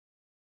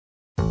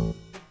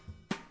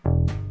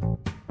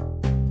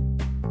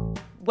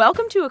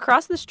Welcome to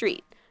Across the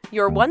Street,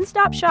 your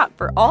one-stop shop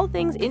for all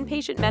things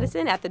inpatient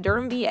medicine at the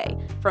Durham VA,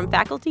 from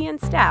faculty and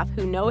staff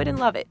who know it and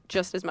love it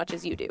just as much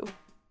as you do.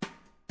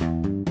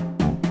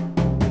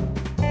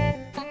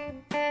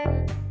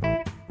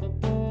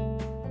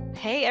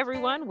 Hey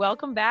everyone,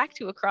 welcome back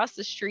to Across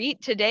the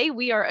Street. Today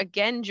we are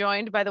again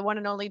joined by the one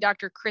and only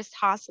Dr. Chris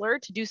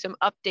Hosler to do some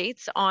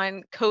updates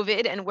on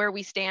COVID and where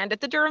we stand at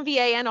the Durham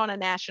VA and on a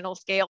national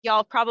scale.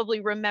 Y'all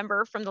probably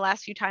remember from the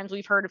last few times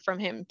we've heard from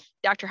him,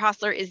 Dr.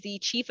 Hosler is the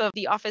chief of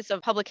the Office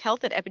of Public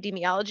Health and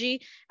Epidemiology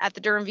at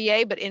the Durham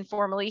VA, but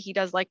informally he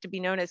does like to be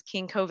known as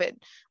King COVID.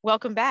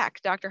 Welcome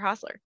back, Dr.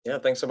 Hosler. Yeah,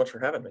 thanks so much for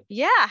having me.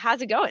 Yeah,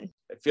 how's it going?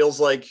 It feels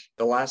like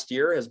the last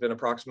year has been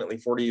approximately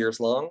 40 years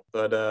long,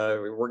 but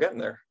we're getting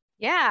there.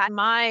 Yeah,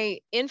 my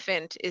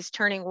infant is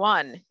turning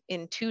 1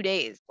 in 2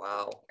 days.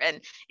 Wow. And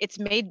it's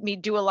made me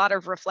do a lot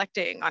of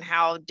reflecting on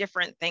how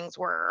different things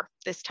were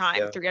this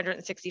time,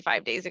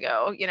 365 days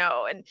ago,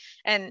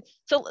 and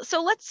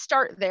so let's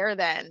start there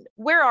then.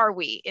 Where are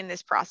we in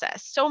this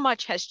process? So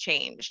much has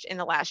changed in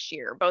the last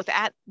year, both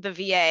at the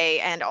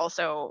VA and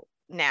also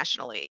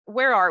nationally.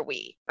 Where are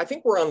we? I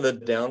think we're on the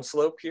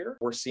downslope here.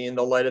 We're seeing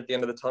the light at the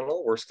end of the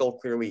tunnel. We're still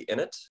clearly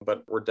in it,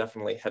 but we're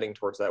definitely heading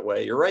towards that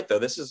way. You're right, though.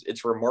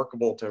 It's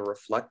remarkable to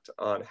reflect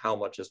on how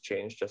much has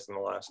changed just in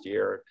the last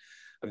year.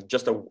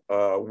 Just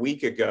a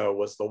week ago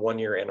was the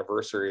 1-year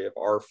anniversary of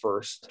our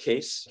first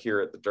case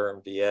here at the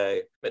Durham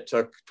VA. It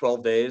took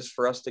 12 days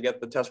for us to get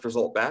the test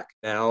result back.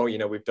 Now,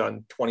 we've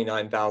done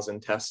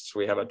 29,000 tests.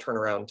 We have a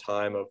turnaround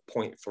time of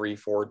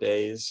 0.34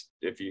 days.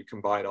 If you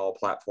combine all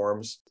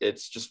platforms,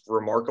 it's just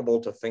remarkable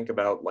to think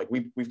about, like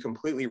we've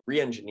completely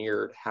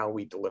re-engineered how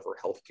we deliver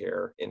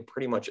healthcare in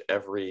pretty much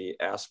every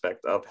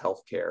aspect of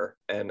healthcare.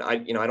 And I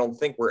don't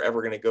think we're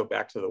ever going to go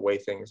back to the way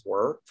things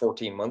were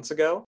 14 months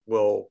ago.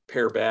 We'll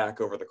pare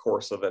back over the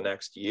course of the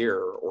next year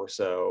or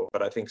so.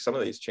 But I think some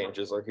of these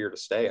changes are here to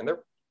stay, and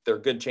they're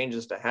good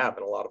changes to have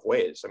in a lot of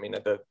ways. I mean,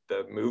 the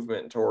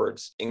movement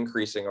towards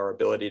increasing our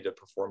ability to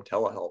perform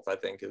telehealth, I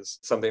think, is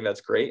something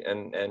that's great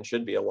and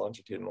should be a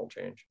longitudinal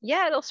change.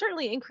 Yeah, it'll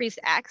certainly increase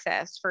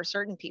access for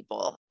certain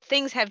people.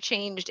 Things have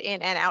changed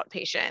in and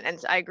outpatient,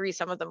 and I agree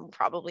some of them will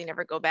probably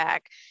never go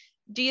back.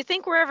 Do you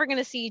think we're ever going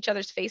to see each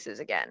other's faces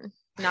again?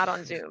 Not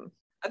on Zoom.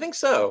 I think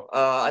so.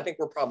 I think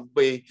we're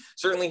probably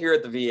certainly here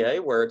at the VA,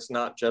 where it's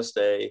not just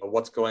a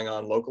what's going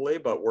on locally,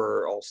 but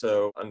we're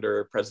also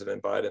under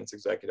President Biden's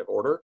executive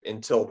order.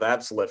 Until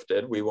that's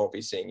lifted, we won't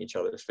be seeing each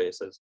other's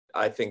faces.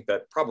 I think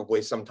that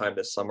probably sometime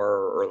this summer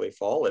or early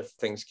fall, if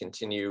things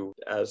continue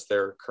as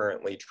they're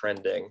currently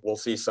trending, we'll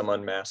see some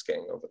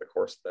unmasking over the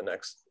course of the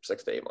next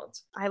 6 to 8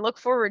 months. I look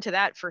forward to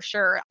that for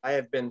sure. I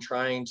have been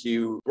trying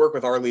to work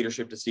with our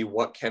leadership to see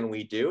what can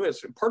we do.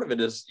 As part of it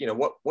is,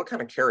 what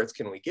kind of carrots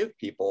can we give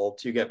people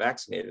to get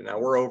vaccinated? Now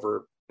we're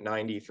over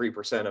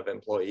 93% of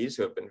employees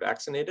who have been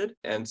vaccinated,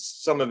 and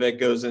some of it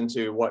goes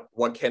into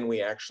what can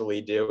we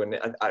actually do. And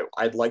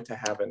I'd like to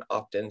have an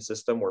opt-in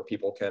system where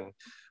people can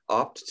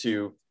opt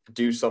to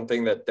do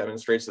something that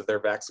demonstrates that they're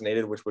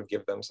vaccinated, which would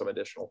give them some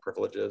additional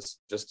privileges,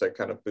 just to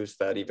kind of boost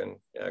that even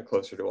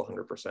closer to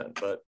 100%.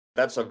 But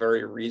that's a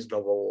very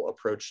reasonable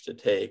approach to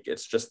take.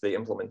 It's just the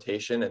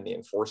implementation and the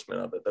enforcement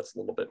of it that's a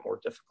little bit more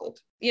difficult.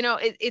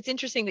 It's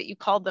interesting that you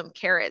called them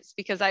carrots,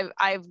 because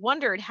I've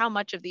wondered how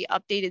much of the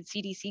updated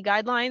CDC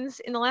guidelines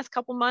in the last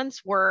couple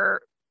months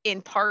were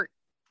in part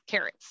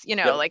carrots,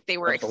 like they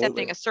were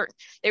absolutely.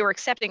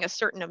 accepting a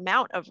certain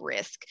amount of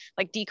risk,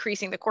 like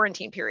decreasing the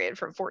quarantine period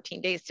from 14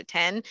 days to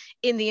 10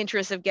 in the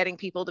interest of getting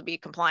people to be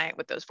compliant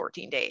with those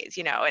 14 days,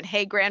 and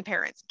hey,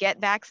 grandparents, get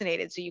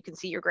vaccinated so you can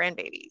see your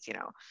grandbabies,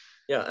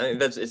 Yeah, I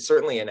mean, it's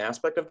certainly an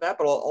aspect of that,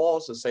 but I'll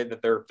also say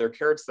that they're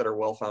carrots that are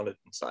well-founded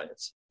in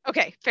science.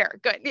 Okay, fair,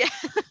 good, yeah.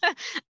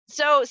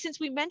 So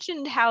since we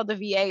mentioned how the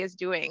VA is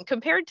doing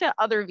compared to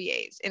other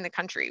VAs in the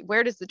country,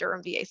 where does the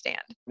Durham VA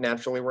stand?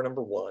 Naturally, we're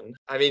number one.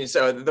 I mean,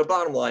 so the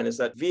bottom line is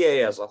that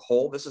VA as a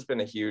whole, this has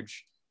been a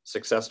huge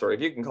success story.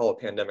 If you can call a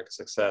pandemic a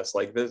success,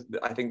 like this,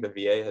 I think the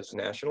VA has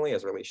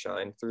really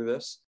shined through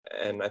this.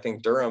 And I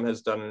think Durham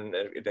has done an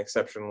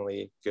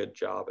exceptionally good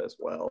job as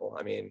well.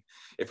 I mean,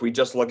 if we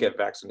just look at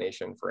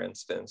vaccination, for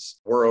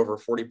instance, we're over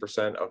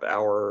 40% of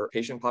our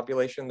patient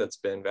population that's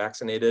been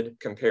vaccinated,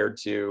 compared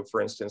to, for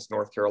instance,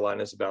 North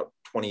Carolina is about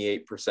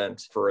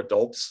 28% for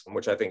adults,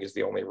 which I think is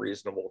the only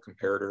reasonable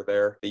comparator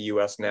there. The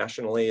US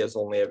nationally is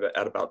only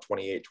at about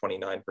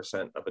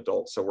 29% of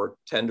adults. So we're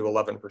 10 to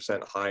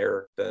 11%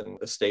 higher than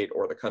the state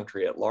or the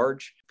country at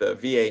large. The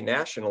VA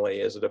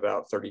nationally is at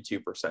about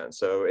 32%.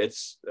 So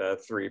it's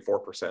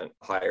 3-4%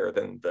 higher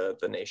than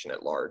the nation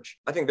at large.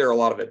 I think there are a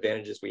lot of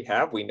advantages we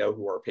have. We know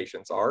who our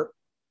patients are.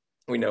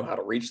 We know how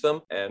to reach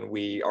them, and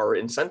we are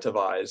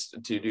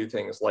incentivized to do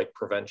things like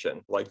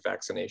prevention, like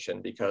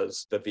vaccination,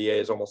 because the VA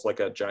is almost like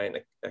a giant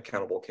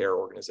accountable care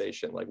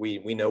organization. Like we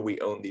know we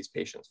own these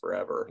patients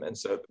forever. And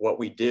so what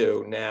we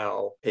do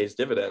now pays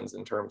dividends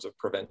in terms of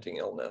preventing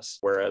illness,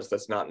 whereas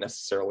that's not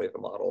necessarily the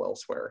model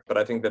elsewhere. But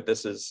I think that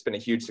this has been a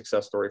huge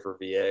success story for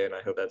VA, and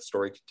I hope that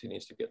story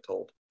continues to get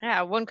told.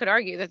 Yeah, one could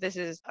argue that this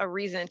is a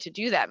reason to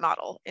do that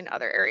model in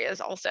other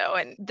areas also.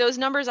 And those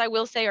numbers, I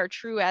will say, are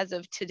true as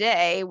of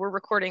today. We're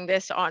recording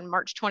this on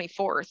March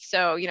 24th.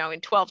 So,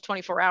 in 12,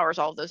 24 hours,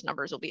 all of those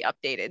numbers will be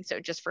updated. So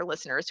just for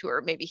listeners who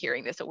are maybe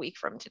hearing this a week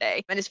from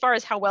today. And as far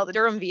as how well the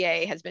Durham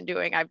VA has been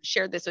doing, I've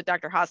shared this with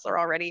Dr. Hosler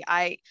already.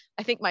 I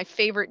think my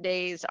favorite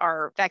days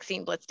are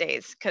vaccine blitz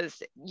days,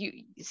 because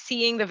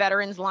seeing the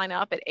veterans line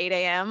up at 8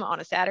 a.m. on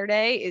a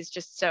Saturday is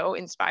just so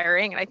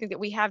inspiring. And I think that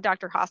we have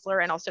Dr.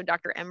 Hosler and also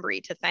Dr.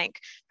 Embry to thank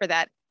for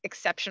that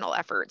exceptional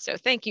effort. So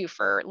thank you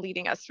for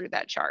leading us through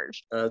that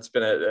charge. It's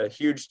been a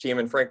huge team,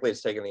 and frankly,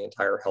 it's taken the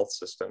entire health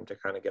system to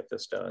kind of get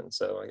this done.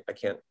 So I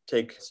can't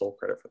take sole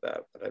credit for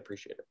that, but I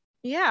appreciate it.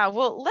 Yeah,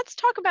 well, let's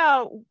talk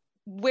about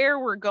where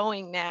we're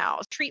going now,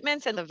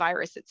 treatments and the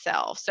virus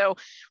itself. So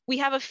we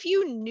have a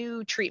few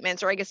new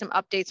treatments, or I guess some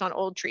updates on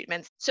old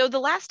treatments. So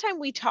the last time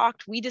we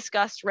talked, we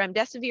discussed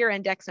remdesivir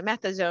and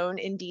dexamethasone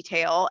in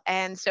detail.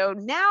 And so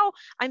now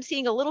I'm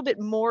seeing a little bit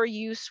more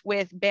use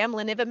with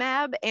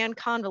bamlanivimab and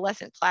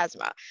convalescent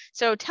plasma.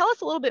 So tell us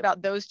a little bit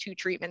about those two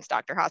treatments,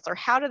 Dr. Hosler.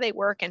 How do they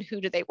work and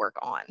who do they work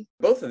on?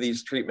 Both of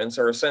these treatments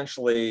are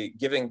essentially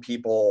giving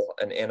people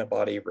an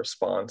antibody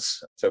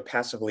response, so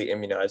passively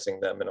immunizing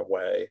them in a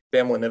way.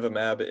 Bamlanivimab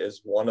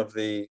is one of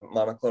the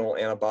monoclonal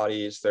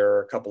antibodies. There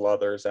are a couple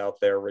others out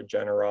there,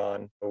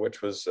 Regeneron,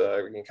 which was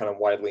kind of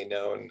widely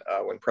known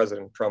when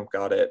President Trump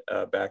got it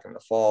back in the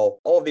fall.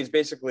 All of these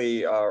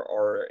basically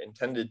are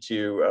intended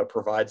to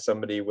provide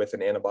somebody with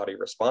an antibody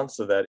response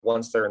so that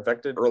once they're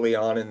infected, early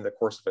on in the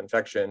course of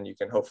infection, you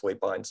can hopefully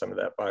bind some of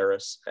that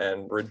virus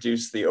and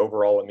reduce the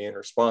overall immune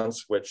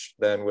response, which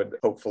then would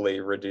hopefully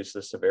reduce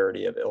the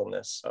severity of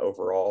illness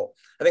overall.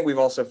 I think we've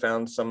also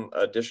found some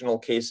additional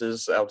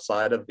cases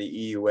outside of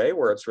the EUA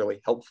where it's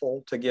really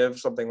helpful to give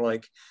something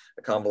like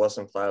a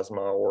convalescent plasma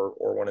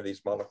or one of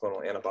these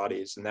monoclonal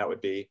antibodies. And that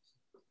would be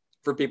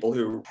for people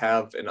who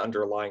have an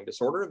underlying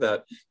disorder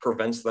that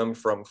prevents them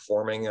from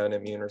forming an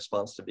immune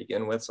response to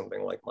begin with,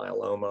 something like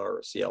myeloma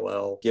or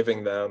CLL.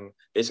 Giving them,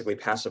 basically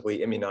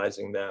passively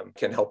immunizing them,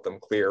 can help them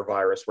clear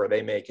virus where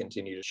they may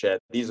continue to shed.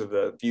 These are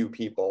the few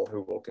people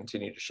who will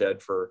continue to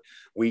shed for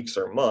weeks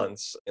or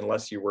months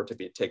unless you were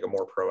to take a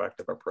more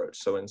proactive approach.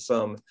 So in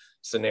some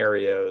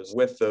scenarios,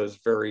 with those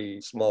very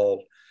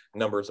small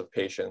numbers of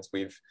patients,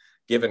 we've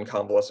given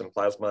convalescent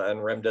plasma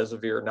and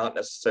remdesivir, not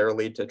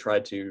necessarily to try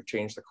to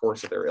change the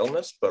course of their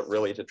illness, but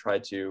really to try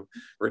to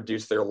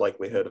reduce their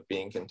likelihood of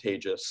being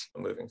contagious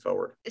moving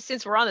forward.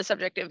 Since we're on the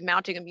subject of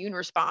mounting immune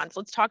response,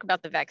 let's talk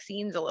about the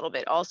vaccines a little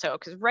bit also,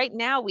 because right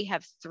now we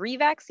have 3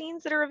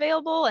 vaccines that are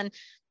available, and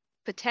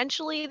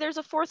potentially there's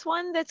a 4th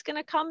one that's going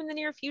to come in the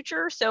near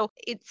future. So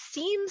it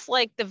seems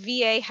like the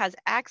VA has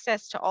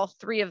access to all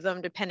 3 of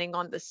them depending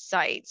on the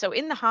site. So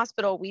in the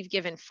hospital, we've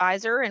given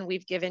Pfizer and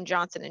we've given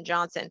Johnson &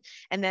 Johnson,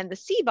 and then the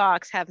C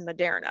box have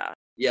Moderna.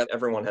 Yeah,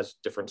 everyone has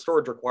different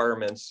storage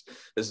requirements.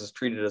 This is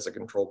treated as a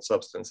controlled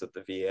substance at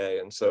the VA.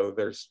 And so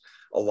there's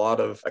a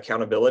lot of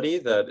accountability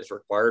that is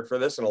required for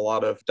this and a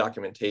lot of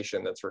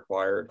documentation that's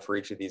required for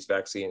each of these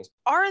vaccines.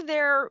 Are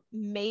there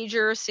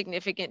major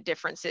significant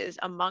differences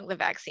among the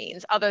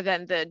vaccines other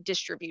than the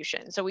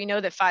distribution? So we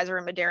know that Pfizer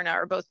and Moderna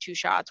are both 2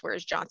 shots,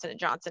 whereas Johnson &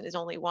 Johnson is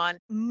only 1.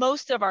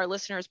 Most of our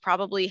listeners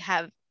probably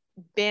have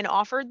been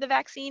offered the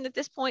vaccine at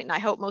this point, and I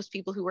hope most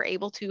people who were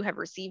able to have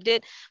received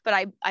it.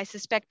 But I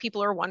suspect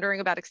people are wondering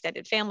about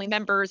extended family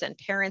members and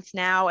parents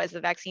now as the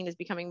vaccine is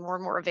becoming more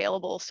and more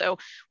available. So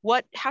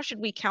how should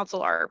we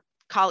counsel our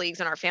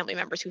colleagues and our family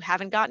members who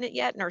haven't gotten it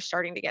yet and are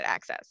starting to get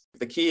access?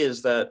 The key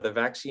is that the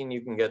vaccine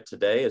you can get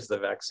today is the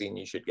vaccine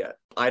you should get.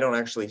 I don't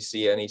actually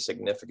see any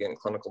significant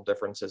clinical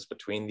differences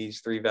between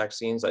these 3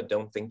 vaccines. I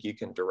don't think you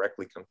can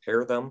directly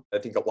compare them. I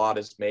think a lot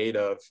is made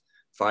of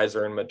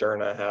Pfizer and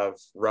Moderna have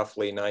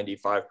roughly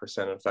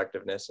 95%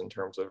 effectiveness in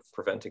terms of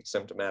preventing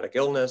symptomatic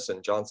illness,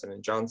 and Johnson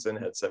 & Johnson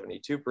had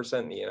 72%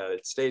 in the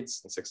United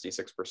States and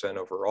 66%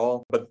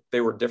 overall. But they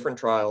were different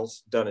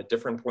trials done at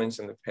different points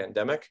in the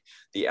pandemic.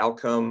 The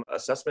outcome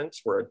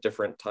assessments were at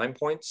different time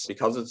points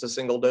because it's a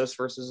single dose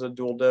versus a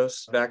dual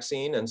dose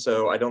vaccine. And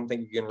so I don't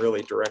think you can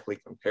really directly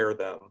compare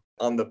them.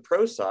 On the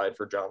pro side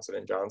for Johnson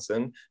 &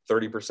 Johnson,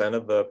 30%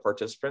 of the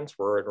participants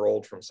were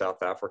enrolled from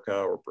South Africa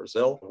or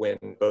Brazil, when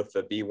both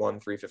the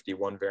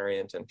B.1.351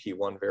 variant and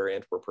P1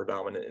 variant were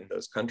predominant in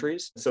those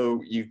countries.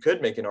 So you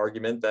could make an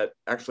argument that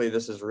actually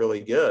this is really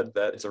good,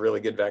 that it's a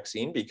really good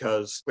vaccine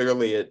because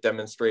clearly it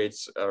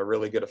demonstrates a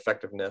really good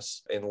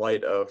effectiveness in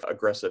light of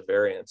aggressive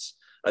variants.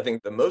 I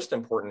think the most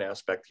important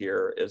aspect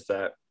here is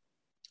that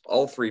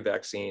all 3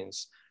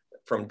 vaccines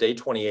from day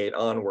 28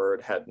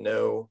 onward had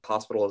no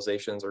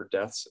hospitalizations or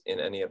deaths in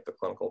any of the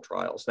clinical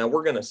trials. Now,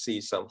 we're going to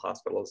see some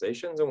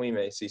hospitalizations and we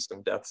may see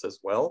some deaths as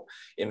well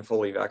in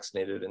fully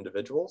vaccinated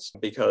individuals,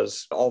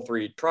 because all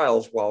three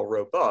trials, while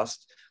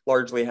robust,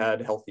 largely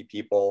had healthy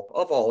people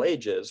of all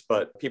ages,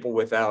 but people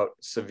without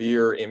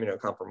severe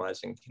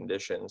immunocompromising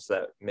conditions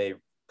that may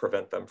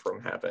prevent them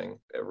from having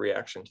a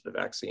reaction to the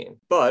vaccine.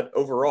 But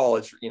overall,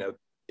 it's,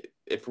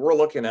 if we're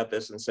looking at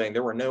this and saying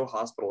there were no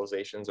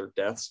hospitalizations or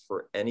deaths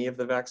for any of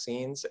the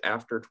vaccines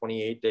after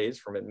 28 days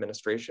from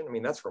administration, I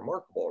mean, that's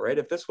remarkable, right?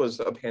 If this was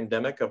a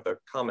pandemic of the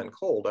common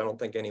cold, I don't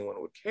think anyone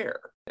would care.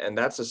 And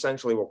that's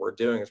essentially what we're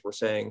doing, is we're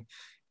saying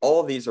all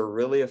of these are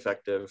really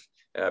effective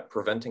at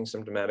preventing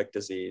symptomatic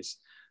disease.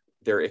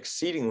 They're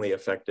exceedingly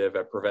effective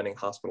at preventing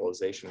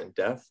hospitalization and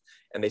death,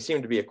 and they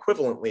seem to be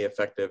equivalently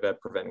effective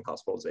at preventing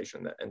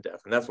hospitalization and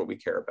death. And that's what we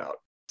care about.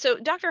 So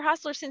Dr.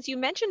 Hosler, since you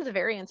mentioned the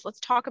variants, let's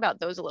talk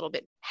about those a little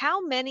bit. How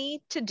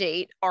many to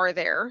date are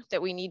there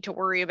that we need to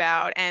worry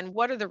about? And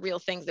what are the real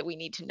things that we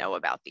need to know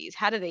about these?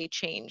 How do they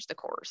change the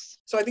course?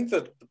 So I think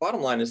the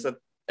bottom line is that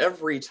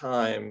every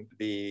time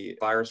the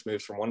virus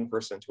moves from one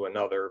person to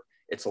another,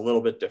 it's a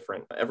little bit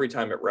different. Every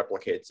time it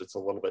replicates, it's a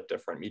little bit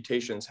different.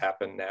 Mutations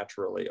happen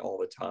naturally all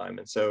the time.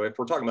 And so if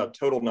we're talking about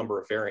total number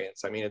of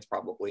variants, I mean, it's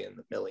probably in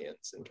the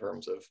millions in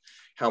terms of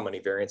how many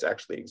variants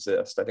actually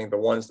exist. I think the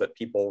ones that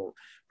people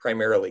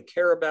primarily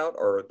care about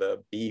are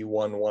the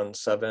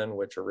B.1.1.7,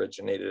 which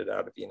originated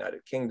out of the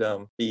United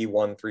Kingdom,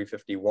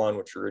 B.1.351,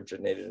 which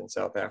originated in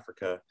South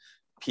Africa,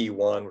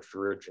 P1, which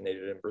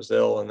originated in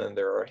Brazil, and then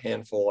there are a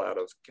handful out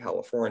of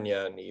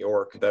California and New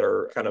York that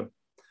are kind of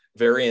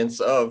variants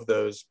of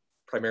those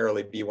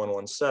primarily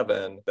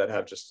B.1.1.7 that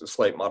have just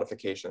slight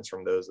modifications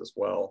from those as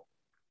well.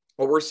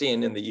 What we're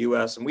seeing in the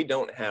US, and we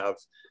have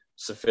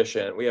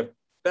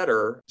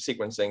better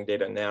sequencing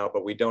data now,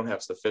 but we don't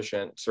have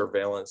sufficient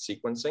surveillance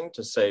sequencing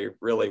to say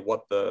really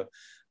what the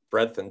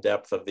breadth and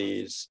depth of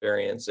these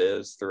variants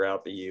is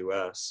throughout the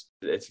US.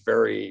 It's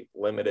very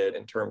limited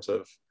in terms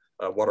of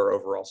what our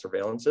overall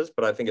surveillance is,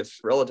 but I think it's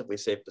relatively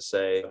safe to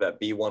say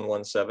that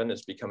B.1.1.7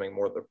 is becoming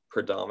more the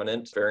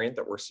predominant variant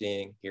that we're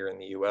seeing here in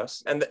the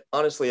US. And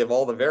honestly, of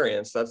all the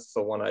variants, that's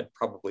the one I'd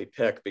probably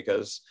pick,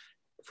 because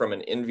from an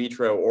in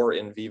vitro or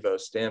in vivo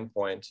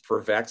standpoint,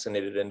 for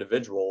vaccinated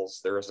individuals,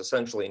 there is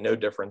essentially no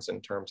difference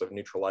in terms of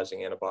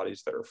neutralizing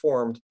antibodies that are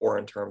formed or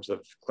in terms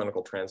of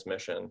clinical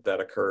transmission that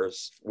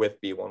occurs with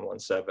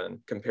B.1.1.7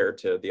 compared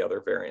to the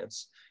other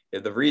variants.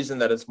 The reason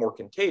that it's more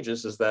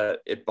contagious is that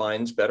it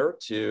binds better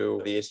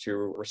to the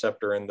ACE2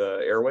 receptor in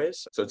the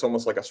airways. So it's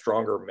almost like a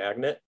stronger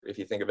magnet, if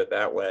you think of it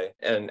that way.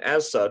 And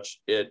as such,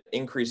 it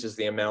increases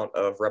the amount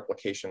of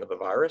replication of the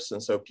virus.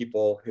 And so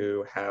people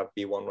who have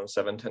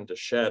B.1.1.7 tend to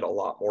shed a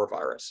lot more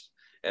virus.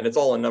 And it's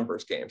all a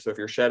numbers game. So if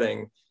you're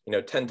shedding,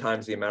 10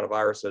 times the amount of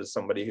virus as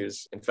somebody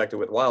who's infected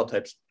with wild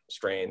type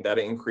strain, that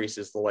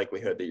increases the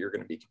likelihood that you're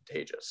going to be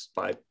contagious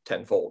by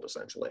tenfold,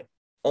 essentially.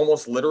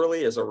 Almost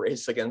literally is a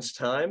race against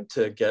time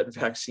to get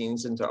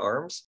vaccines into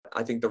arms.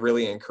 I think the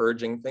really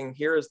encouraging thing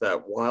here is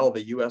that while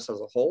the US as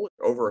a whole,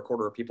 over a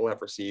quarter of people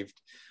have received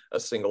a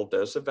single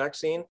dose of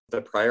vaccine,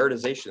 the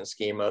prioritization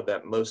schema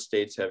that most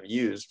states have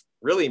used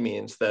really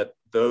means that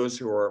those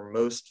who are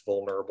most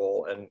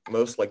vulnerable and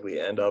most likely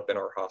to end up in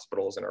our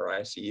hospitals and our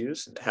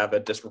ICUs have a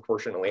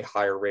disproportionately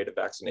higher rate of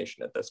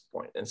vaccination at this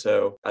point. And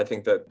so I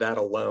think that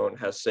alone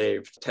has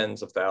saved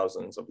tens of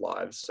thousands of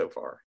lives so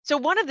far. So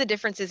one of the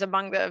differences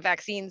among the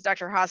vaccines,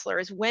 Dr. Hosler,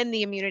 is when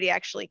the immunity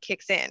actually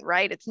kicks in,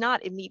 right? It's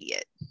not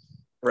immediate.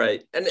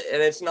 Right. And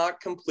it's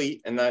not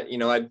complete. And that,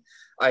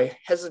 I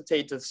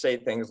hesitate to say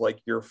things like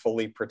you're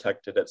fully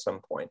protected at some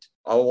point.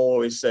 I'll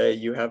always say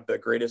you have the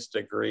greatest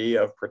degree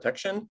of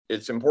protection.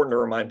 It's important to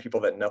remind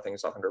people that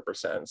nothing's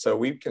 100%. So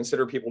we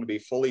consider people to be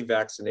fully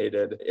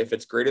vaccinated if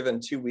it's greater than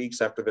 2 weeks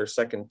after their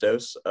second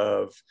dose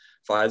of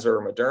Pfizer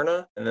or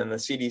Moderna. And then the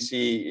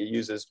CDC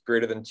uses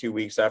greater than 2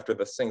 weeks after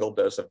the single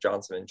dose of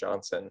Johnson &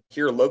 Johnson.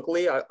 Here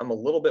locally, I'm a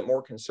little bit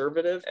more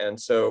conservative. And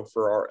so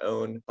for our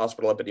own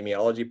hospital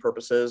epidemiology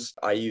purposes,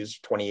 I use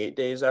 28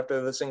 days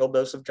after the single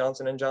dose of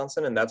Johnson &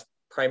 Johnson. And that's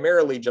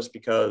primarily just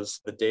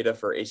because the data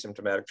for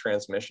asymptomatic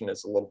transmission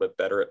is a little bit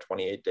better at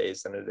 28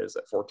 days than it is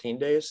at 14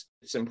 days.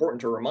 It's important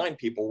to remind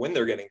people when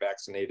they're getting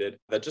vaccinated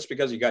that just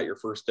because you got your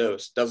first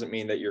dose doesn't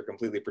mean that you're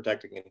completely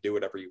protected and do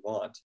whatever you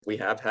want. We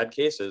have had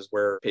cases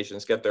where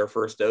patients get their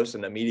first dose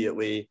and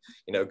immediately,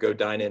 go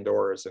dine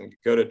indoors and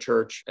go to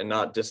church and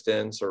not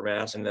distance or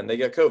mask, and then they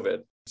get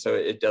COVID. So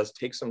it does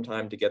take some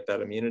time to get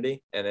that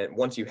immunity. And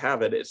once you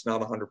have it, it's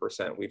not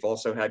 100%. We've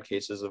also had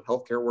cases of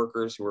healthcare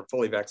workers who were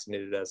fully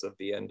vaccinated as of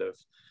the end of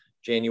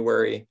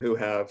January who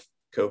have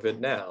COVID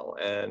now.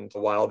 And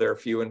while they're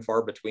few and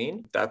far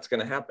between, that's going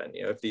to happen.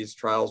 If these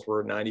trials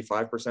were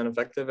 95%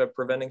 effective at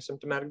preventing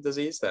symptomatic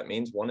disease, that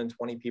means 1 in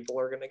 20 people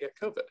are going to get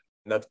COVID.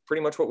 And that's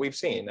pretty much what we've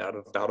seen out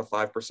of about a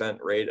 5%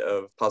 rate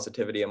of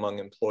positivity among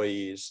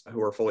employees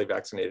who are fully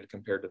vaccinated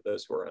compared to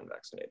those who are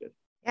unvaccinated.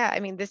 Yeah,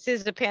 this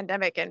is a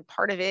pandemic, and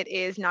part of it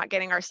is not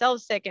getting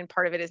ourselves sick, and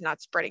part of it is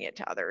not spreading it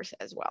to others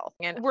as well.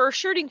 And we're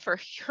shooting for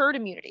herd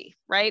immunity,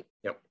 right?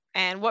 Yep.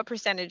 And what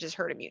percentage is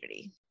herd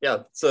immunity?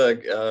 Yeah, it's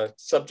a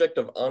subject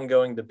of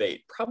ongoing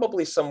debate,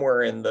 probably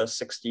somewhere in the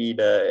 60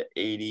 to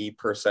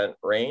 80%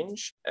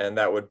 range. And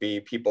that would be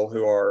people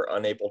who are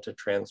unable to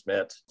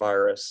transmit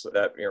virus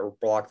that,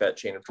 block that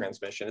chain of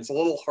transmission. It's a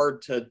little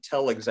hard to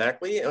tell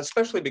exactly,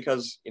 especially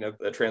because,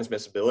 the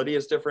transmissibility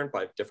is different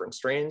by different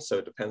strains. So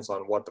it depends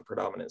on what the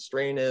predominant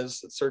strain is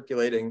that's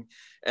circulating.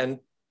 And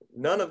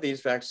none of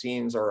these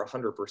vaccines are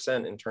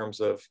 100% in terms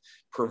of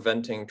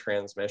preventing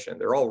transmission.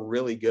 They're all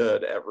really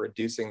good at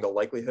reducing the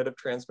likelihood of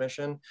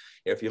transmission.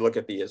 If you look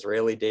at the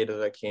Israeli data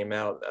that came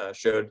out,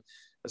 showed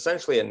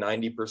essentially a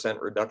 90%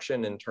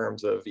 reduction in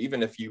terms of,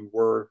 even if you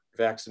were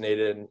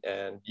vaccinated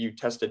and you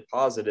tested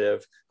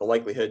positive, the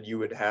likelihood you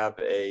would have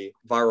a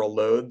viral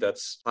load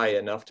that's high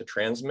enough to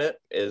transmit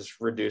is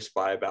reduced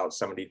by about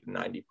 70 to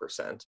 90%.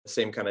 The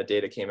same kind of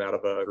data came out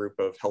of a group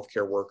of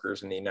healthcare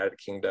workers in the United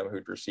Kingdom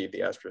who'd received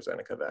the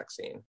AstraZeneca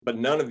vaccine. But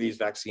none of these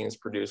vaccines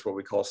produce what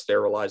we call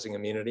sterilizing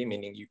immunity,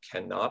 meaning you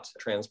cannot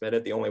transmit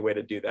it. The only way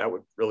to do that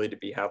would really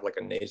have like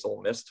a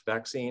nasal mist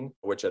vaccine,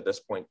 which at this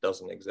point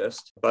doesn't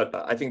exist. But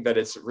I think that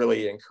it's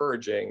really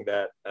encouraging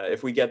that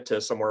if we get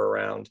to somewhere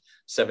around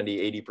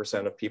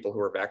 70-80% of people who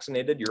are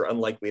vaccinated, you're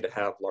unlikely to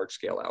have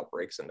large-scale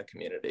outbreaks in the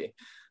community.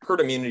 Herd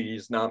immunity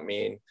does not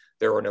mean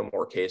there are no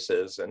more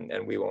cases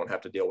and we won't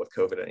have to deal with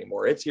COVID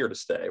anymore. It's here to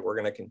stay. We're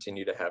going to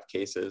continue to have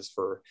cases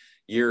for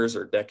years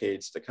or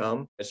decades to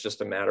come. It's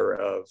just a matter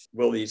of,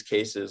 will these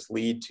cases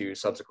lead to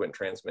subsequent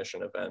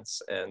transmission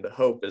events? And the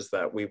hope is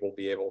that we will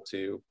be able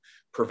to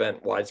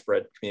prevent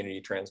widespread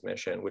community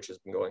transmission, which has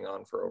been going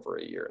on for over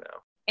a year now.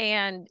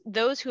 And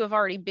those who have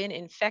already been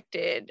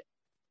infected,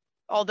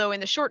 although in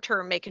the short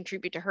term may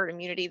contribute to herd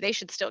immunity, they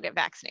should still get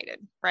vaccinated,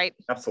 right?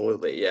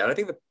 Absolutely. Yeah. And I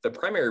think the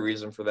primary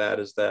reason for that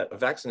is that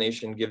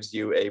vaccination gives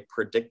you a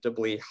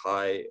predictably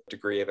high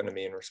degree of an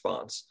immune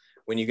response.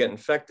 When you get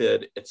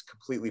infected, it's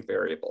completely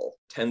variable.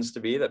 It tends to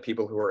be that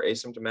people who are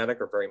asymptomatic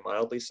or very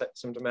mildly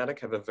symptomatic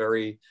have a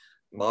very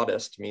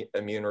modest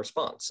immune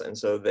response. And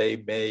so they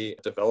may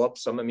develop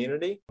some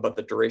immunity, but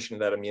the duration of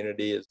that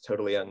immunity is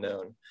totally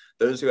unknown.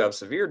 Those who have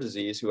severe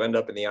disease, who end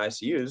up in the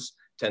ICUs,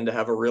 tend to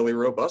have a really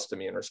robust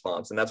immune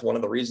response. And that's one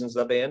of the reasons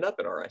that they end up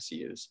in our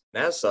ICUs.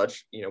 And as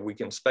such, we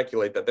can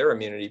speculate that their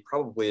immunity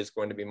probably is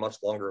going to be much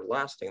longer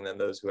lasting than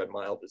those who had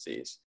mild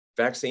disease.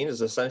 Vaccine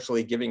is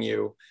essentially giving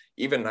you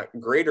even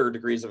greater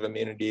degrees of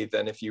immunity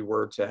than if you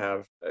were to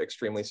have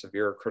extremely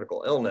severe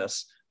critical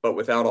illness, but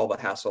without all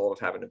the hassle of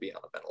having to be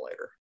on a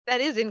ventilator. That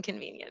is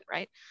inconvenient,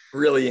 right?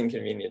 Really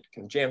inconvenient.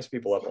 Can jams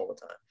people up all the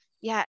time.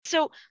 Yeah.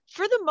 So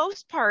for the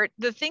most part,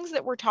 the things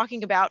that we're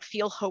talking about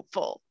feel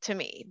hopeful to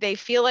me. They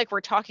feel like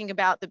we're talking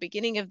about the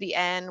beginning of the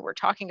end. We're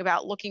talking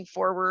about looking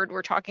forward.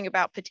 We're talking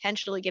about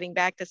potentially getting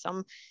back to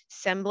some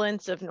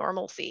semblance of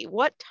normalcy.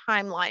 What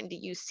timeline do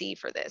you see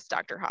for this,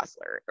 Dr.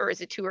 Hosler? Or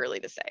is it too early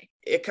to say?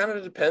 It kind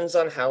of depends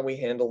on how we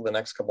handle the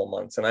next couple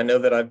months. And I know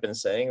that I've been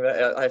saying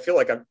that. I feel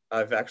like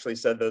I've actually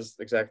said those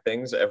exact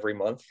things every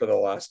month for the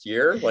last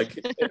year. Like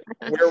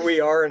where we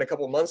are in a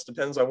couple months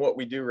depends on what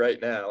we do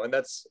right now. And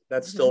that's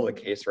still the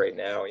case right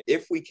now.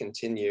 If we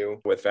continue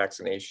with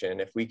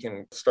vaccination, if we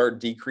can start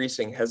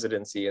decreasing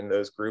hesitancy in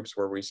those groups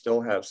where we still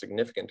have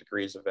significant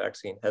degrees of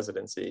vaccine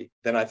hesitancy,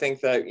 then I think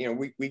that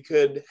we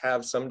could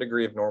have some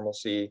degree of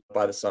normalcy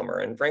by the summer.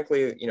 And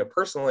frankly,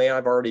 personally,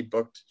 I've already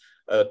booked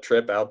a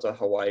trip out to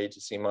Hawaii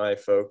to see my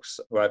folks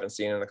who I haven't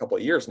seen in a couple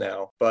of years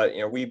now. But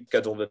we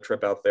scheduled a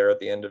trip out there at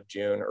the end of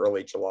June,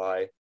 early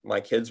July. My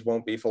kids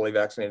won't be fully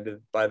vaccinated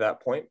by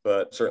that point,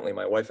 but certainly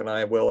my wife and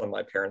I will, and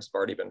my parents have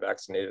already been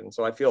vaccinated. And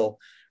so I feel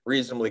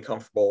reasonably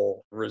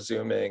comfortable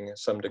resuming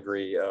some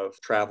degree of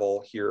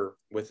travel here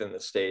within the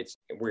States.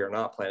 We are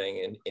not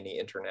planning any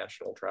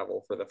international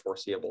travel for the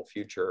foreseeable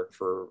future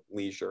for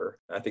leisure.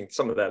 I think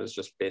some of that is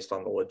just based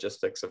on the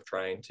logistics of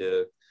trying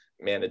to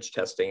manage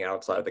testing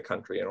outside the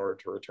country in order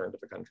to return to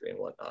the country and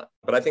whatnot.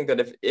 But I think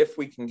that if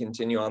we can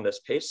continue on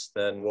this pace,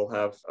 then we'll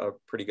have a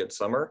pretty good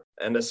summer.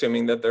 And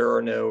assuming that there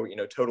are no,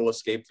 total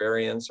escape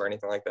variants or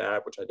anything like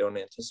that, which I don't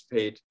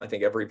anticipate, I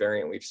think every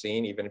variant we've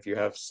seen, even if you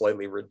have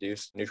slightly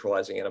reduced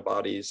neutralizing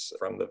antibodies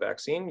from the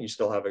vaccine, you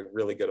still have a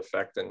really good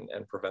effect and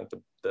prevent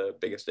the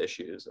biggest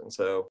issues. And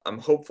so I'm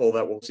hopeful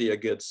that we'll see a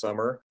good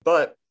summer.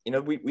 But,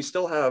 we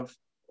still have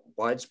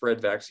widespread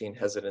vaccine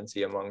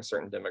hesitancy among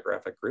certain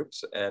demographic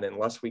groups. And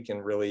unless we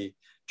can really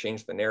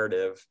change the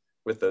narrative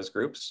with those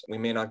groups, we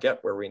may not get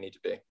where we need to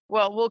be.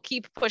 Well, we'll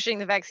keep pushing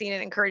the vaccine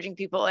and encouraging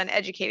people and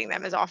educating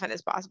them as often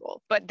as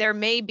possible. But there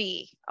may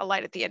be a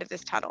light at the end of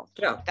this tunnel.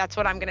 Yeah. That's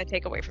what I'm going to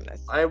take away from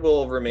this. I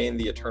will remain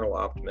the eternal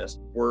optimist.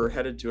 We're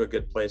headed to a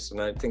good place,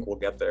 and I think we'll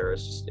get there.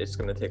 It's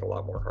going to take a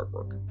lot more hard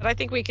work. But I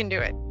think we can do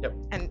it. Yep.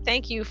 And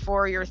thank you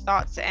for your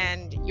thoughts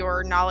and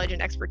your knowledge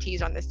and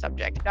expertise on this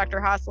subject, Dr.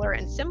 Hosler.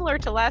 And similar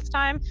to last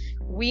time,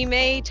 we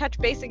may touch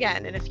base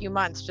again in a few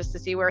months just to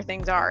see where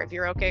things are, if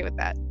you're okay with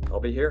that. I'll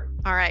be here.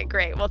 All right,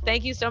 great. Well,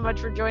 thank you so much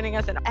for joining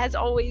us. And as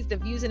always, the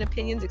views and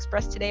opinions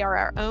expressed today are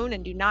our own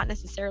and do not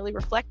necessarily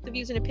reflect the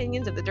views and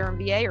opinions of the Durham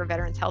VA or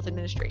Veterans Health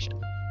Administration.